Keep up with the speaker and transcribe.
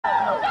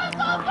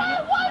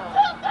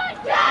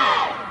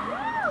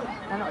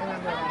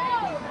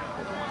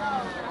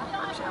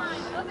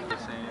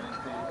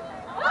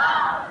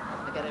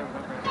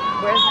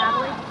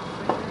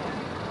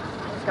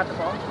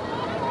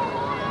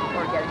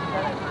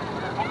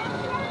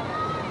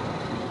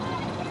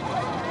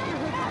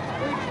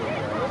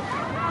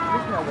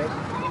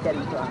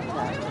getting thrown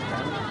attack.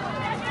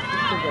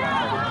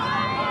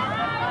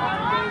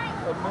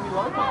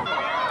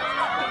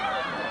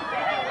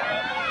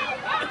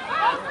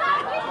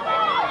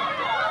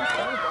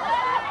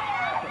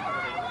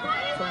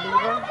 So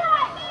Lever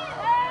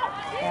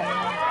and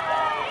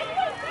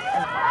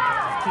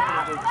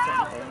people do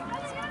certain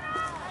things.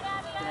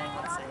 Did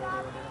anyone say they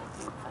were doing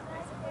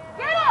fundraising?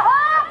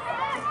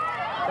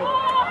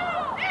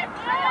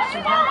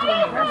 She's not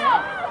doing the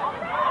restaurant.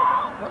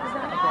 What was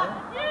that, Michaela?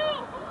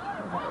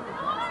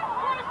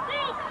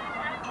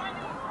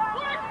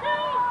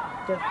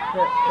 The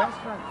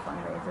restaurant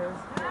fundraisers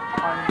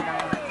are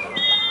not,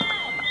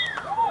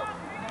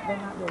 they're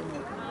not really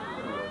making it.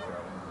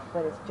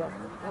 But it's just,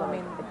 well, I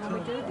mean, when we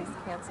do these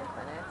cancer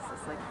clinics,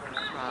 it's like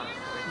Rob.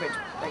 Rich,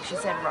 like she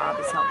said, Rob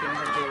is helping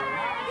her do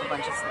a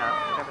bunch of stuff,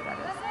 whatever that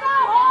is.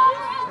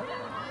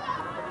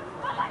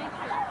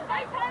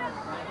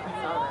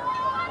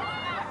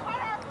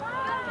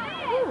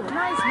 Ooh,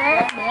 nice,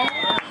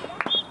 man.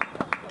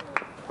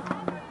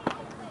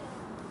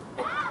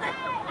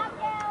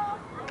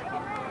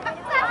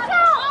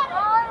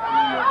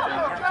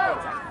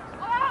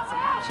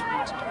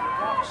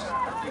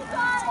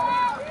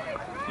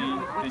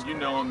 Did you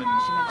know him in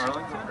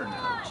Arlington or no?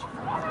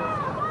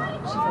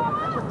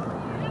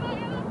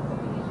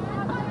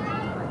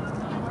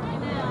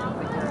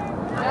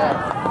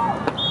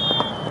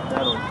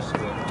 That'll just go.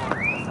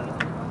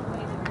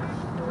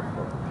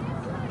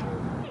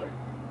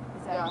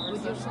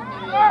 With social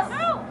media,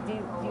 Do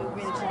you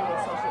really treat it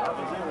like social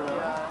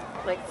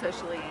yeah, like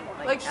socially,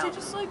 like she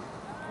just like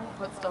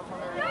put stuff on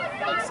her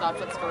like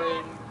Snapchat story,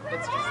 and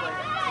it's just like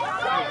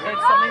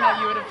it's something that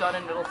you would have done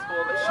in middle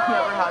school, but she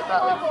never had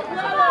that. Like it was in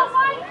middle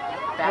school.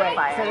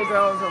 Right, so the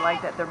girls are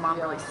like that their mom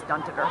really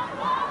stunted her.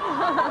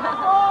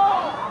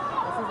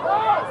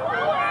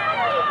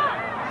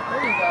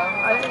 There you go.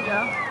 Oh, there you go.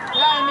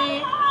 Yeah,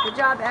 Emmy. Good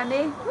job,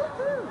 Emmy.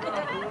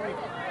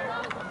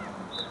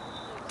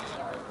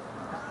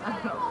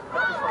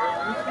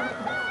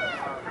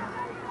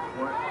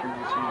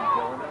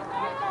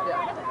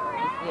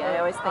 yeah, I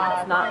always think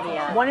it's not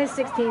Mia. One is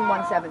 16,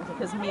 one's 17.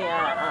 Because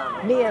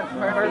Mia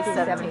Murphy's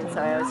 17,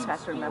 so I always try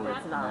to remember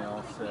it's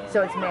not.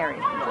 So it's Mary.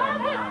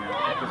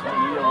 Because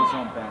Mia was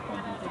on back on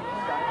duty.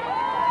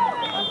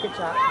 Good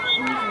job.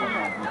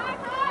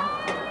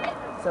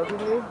 So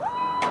did you?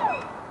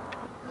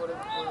 What is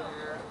it?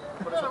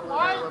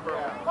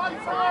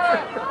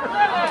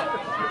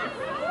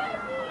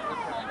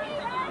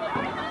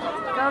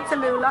 Go to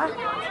Lula.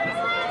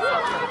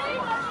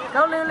 Go,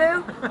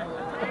 Lulu.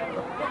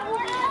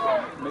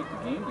 Make the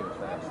game go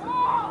faster.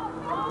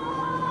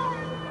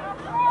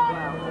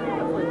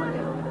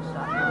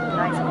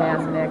 Nice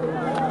pass, Nick.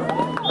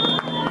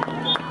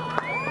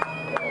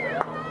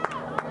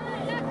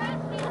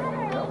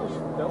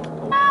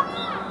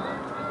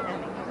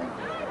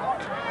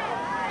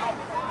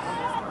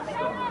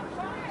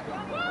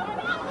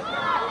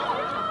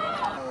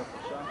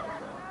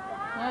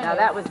 Now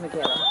that was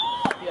Michaela.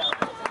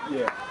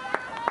 Yeah.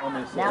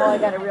 Now I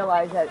gotta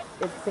realize that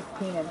it's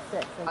 16 and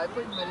 6. I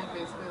played midi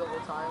basically the whole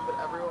time, but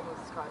everyone was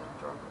kind of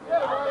drunk. There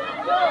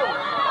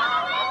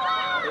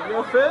you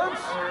go,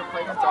 Fibs. And we were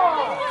playing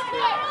doubles.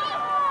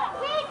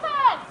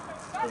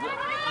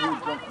 You were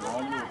drunk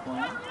while you were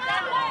playing?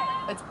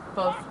 It's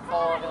both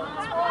fall and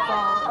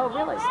spring. Oh,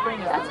 really? Spring.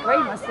 That's great.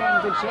 Must stay in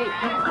good shape.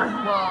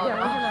 Well,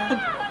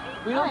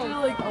 we don't do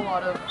like a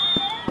lot of.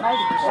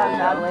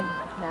 Sadly.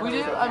 We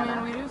do. I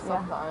mean, we do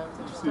sometimes.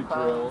 It just do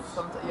depends. drills.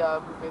 Yeah,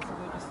 we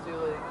basically just do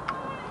like.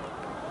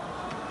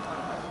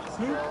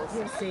 Drills.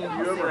 You'll see. You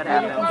We'll see ever what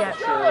had happens. that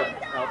show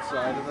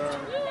outside of the...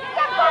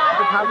 You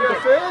could probably Your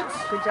get, Fibs?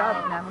 good job,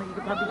 Natalie. You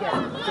could probably get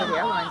good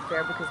airline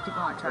fare because people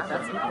aren't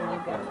traveling. People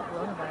will get It's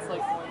coronavirus.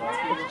 like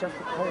It's just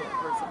a cold.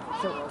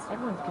 So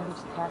everyone's gonna be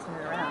just passing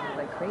it around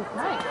like crazy.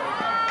 Nice.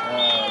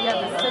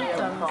 Yeah, the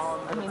symptoms.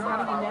 I mean,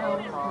 how do you know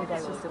who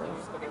that was doing?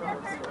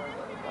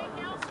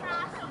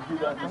 Things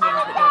that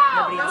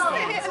nobody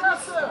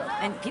understands.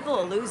 And people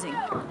are losing.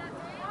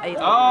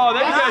 Oh,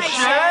 there you go,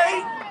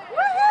 Shay!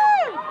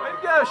 Woohoo! There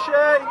you go,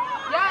 Shay!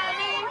 Yeah,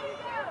 Emmy.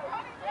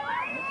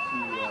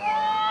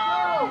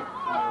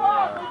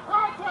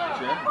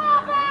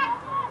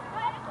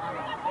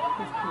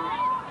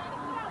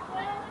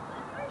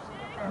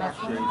 That's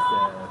Shay's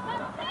dad.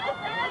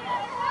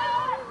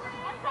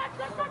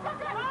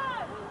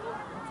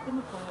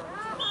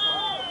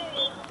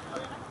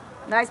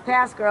 Nice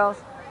pass,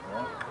 girls.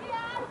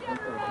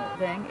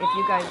 Thing. If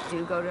you guys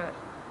do go to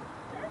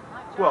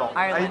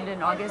Ireland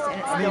in August and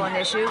it's still an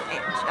issue,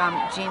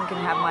 Jean can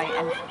have my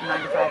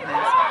N95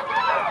 mask.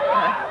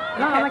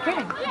 No, I'm not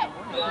kidding. It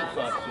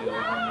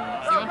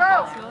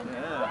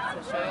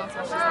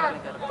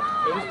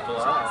was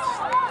blast.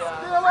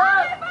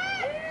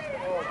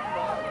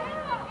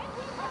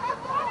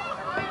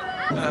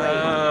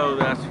 Oh,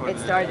 that's what It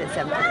started at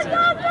 7:15.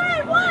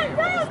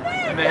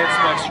 And they had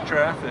some extra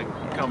traffic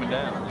coming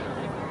down.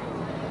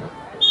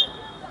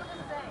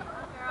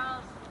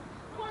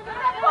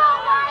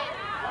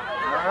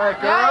 All right,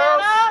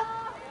 girls.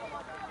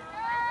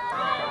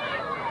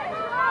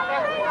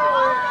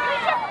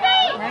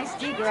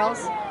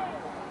 balls.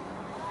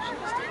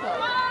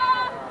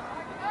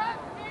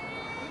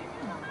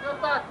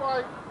 Get back,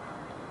 Mike.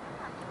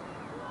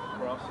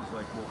 Ross is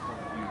like, we'll help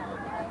you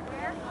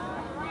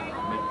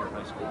make your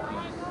high school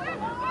team.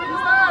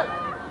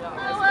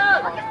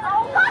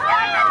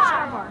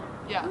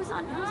 Yeah. Who's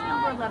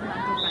number 11 on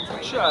defense right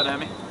Good shot,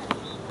 Emmy.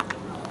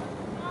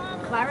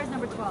 Clara's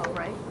number 12,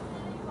 right?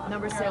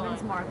 Number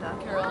 7's Martha.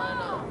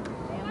 Carolina.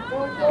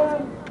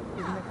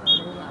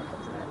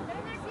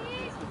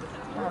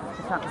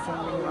 It's not the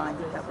same many lines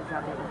that was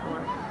out there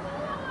before.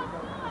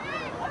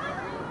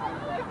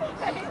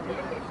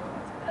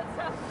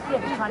 Yeah,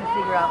 just trying to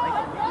figure out like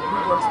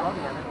who works well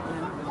together.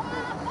 You know?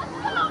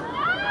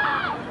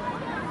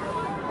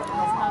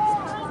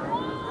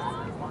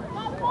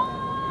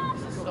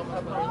 This is so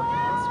much better than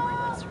this room.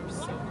 This room's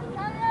so good.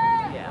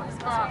 Yeah.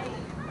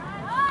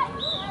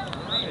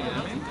 Hey,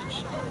 Emmy.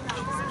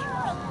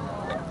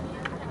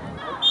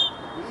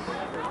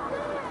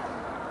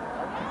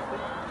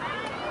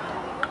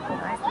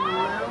 Nice to meet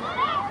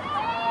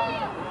you.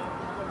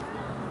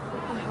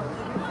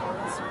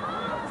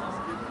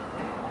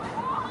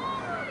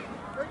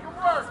 Make it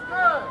work,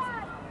 good.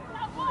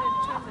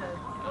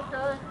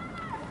 Okay.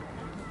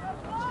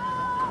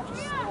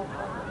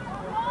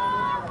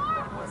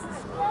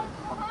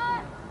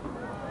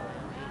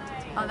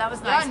 Oh, that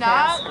was nice. Yeah,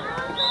 not.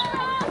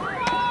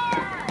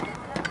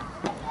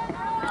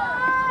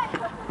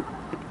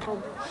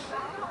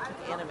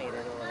 Animated a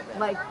little bit.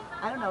 Like,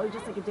 I don't know, he's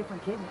just like a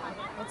different kid now.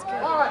 That's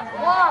good.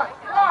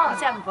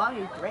 He's having fun,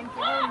 he's drinking,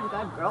 he's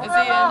got a girl. Is he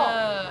in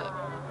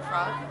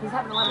frog? He's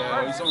having a lot of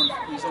Yeah, fun.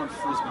 he's on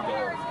frisbee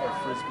golf or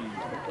frisbee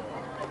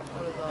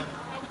What is that?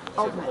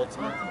 Ultimate.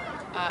 ultimate.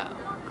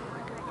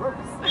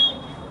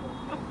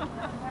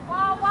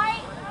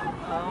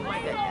 Oh my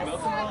goodness.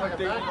 Nothing wrong with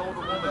dating an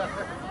older woman.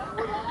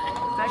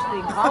 Especially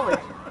in college.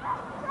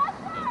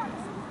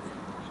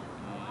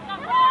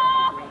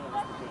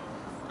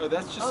 Oh,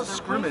 that's just a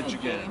scrimmage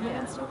again.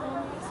 Yeah.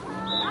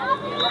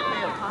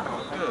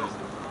 Good.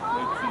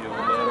 Wakefield,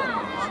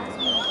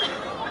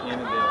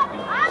 Annandale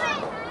Beach.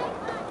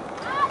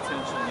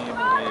 Potential name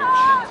array of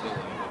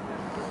Chantilly.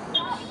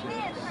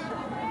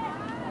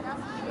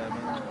 7,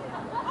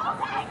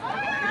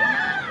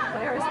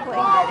 Clara's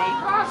playing Betty.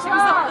 She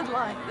was on the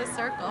line, the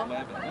circle.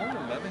 11.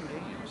 Oh, 11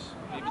 games.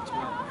 Maybe 12.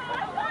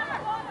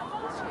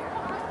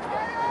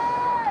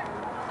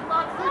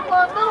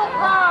 Middle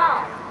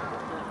pass.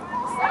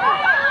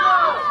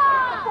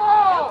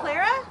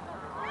 Clara?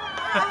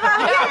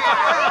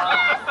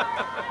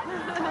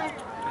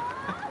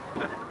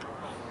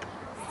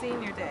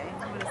 Senior day.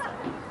 What is that?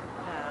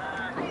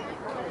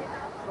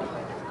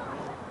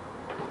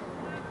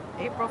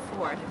 April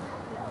 4th.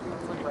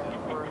 It's like right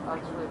before,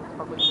 actually, it's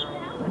probably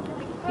during.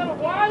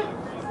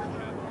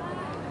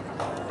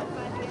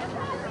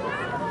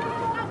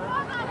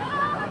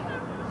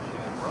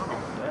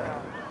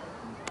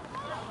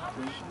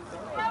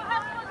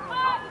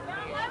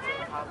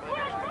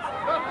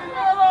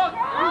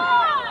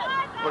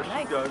 But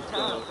she does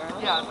go.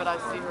 Yeah, but I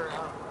see her.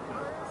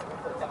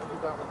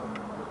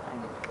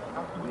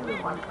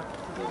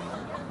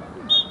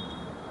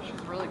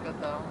 She's really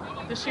good though.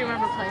 Does she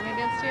remember playing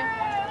against you?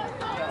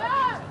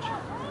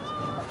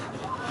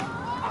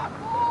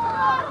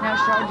 Now,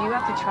 Shaw, do you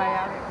have to try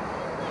out?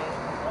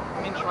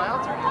 I mean,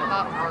 tryouts are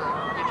not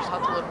hard. You just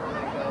have to look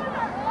really good.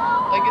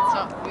 Like, it's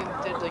not, we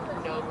did like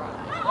no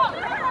running.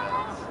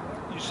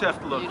 You just have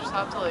to You just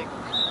have to like,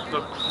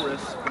 look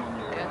crisp on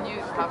your. and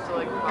you have to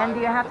like. And do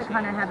you have to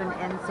kind of have an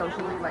end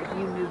socially, like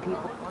you knew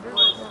people?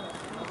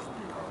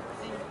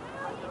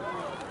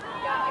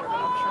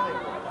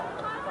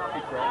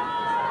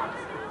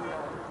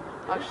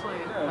 Actually,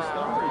 Yeah, it's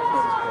not very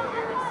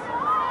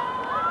close.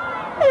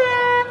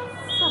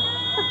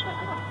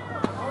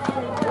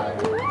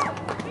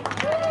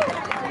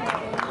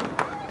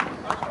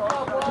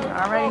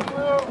 All right.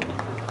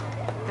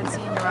 Good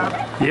seeing you, Rob.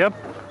 Yep.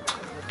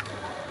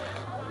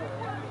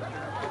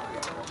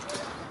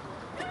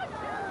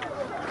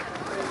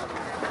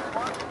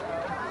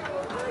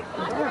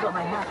 I got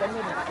my hat. That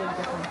made a big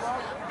difference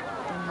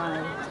in my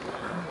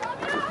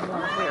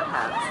wear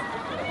hats.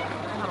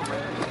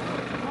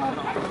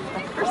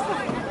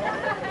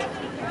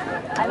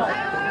 I don't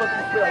look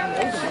really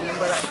amazing in them,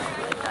 but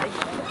I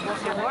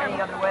won't get any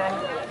other way.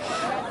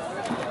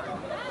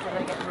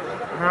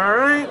 All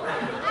right.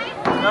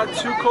 Not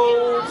too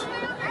cold.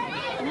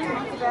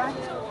 Not too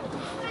bad.